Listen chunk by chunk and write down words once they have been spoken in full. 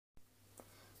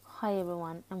Hi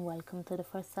everyone, and welcome to the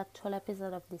first actual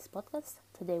episode of this podcast.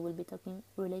 Today we'll be talking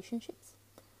relationships.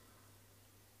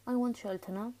 I want you all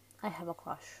to know I have a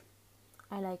crush.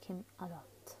 I like him a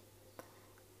lot.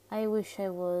 I wish I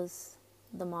was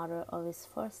the mother of his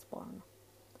firstborn.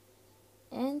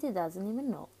 And he doesn't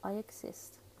even know I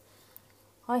exist.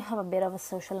 I have a bit of a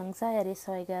social anxiety,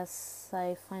 so I guess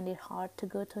I find it hard to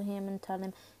go to him and tell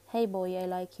him, "Hey boy, I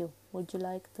like you. Would you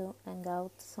like to hang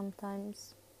out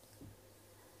sometimes?"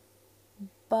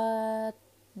 But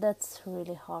that's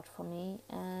really hard for me,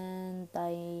 and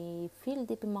I feel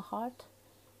deep in my heart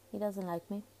he doesn't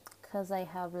like me because I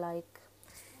have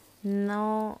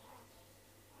no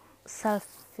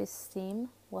self-esteem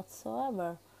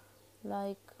whatsoever.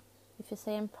 Like, if you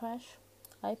say I'm trash,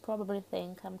 I probably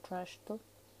think I'm trash too.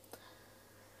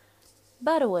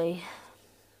 By the way,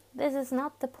 this is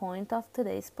not the point of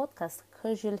today's podcast,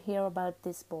 because you'll hear about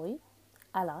this boy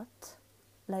a lot,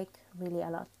 like really a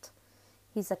lot.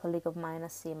 He's a colleague of mine. I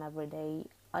see him every day.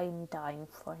 I'm dying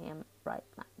for him right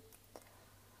now.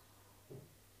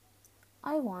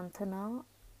 I want to know,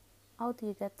 how do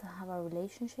you get to have a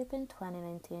relationship in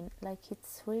 2019? Like,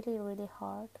 it's really, really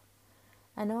hard.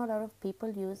 I know a lot of people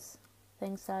use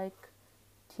things like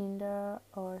Tinder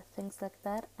or things like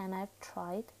that, and I've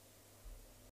tried,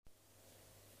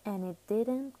 and it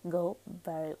didn't go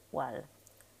very well.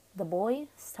 The boy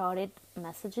started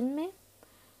messaging me,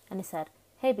 and he said,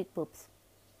 "Hey, big boobs,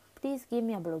 please give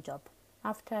me a blowjob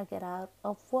after I get out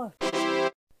of work."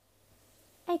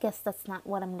 I guess that's not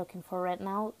what I'm looking for right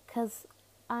now, because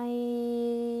I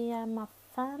am a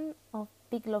fan of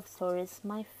big love stories.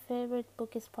 My favorite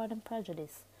book is Pride and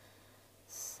Prejudice.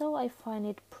 So I find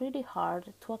it pretty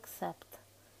hard to accept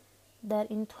that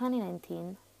in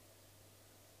 2019,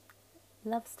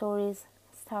 love stories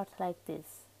start like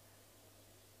this.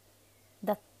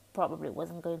 That probably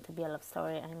wasn't going to be a love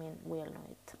story. I mean, we all know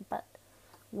it. But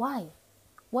why?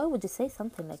 Why would you say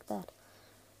something like that?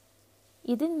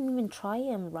 You didn't even try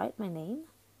and write my name?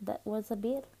 That was a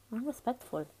bit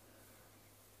unrespectful.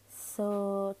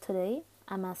 So today,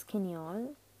 I'm asking you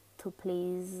all to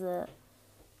please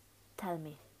tell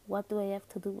me, what do I have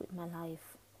to do with my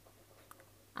life?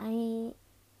 I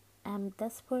am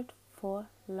desperate for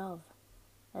love,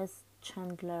 as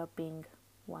Chandler Bing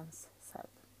once said.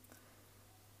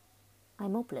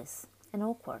 I'm hopeless and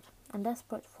awkward and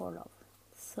desperate for love.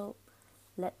 So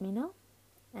let me know,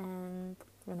 and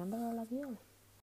remember, I love you all.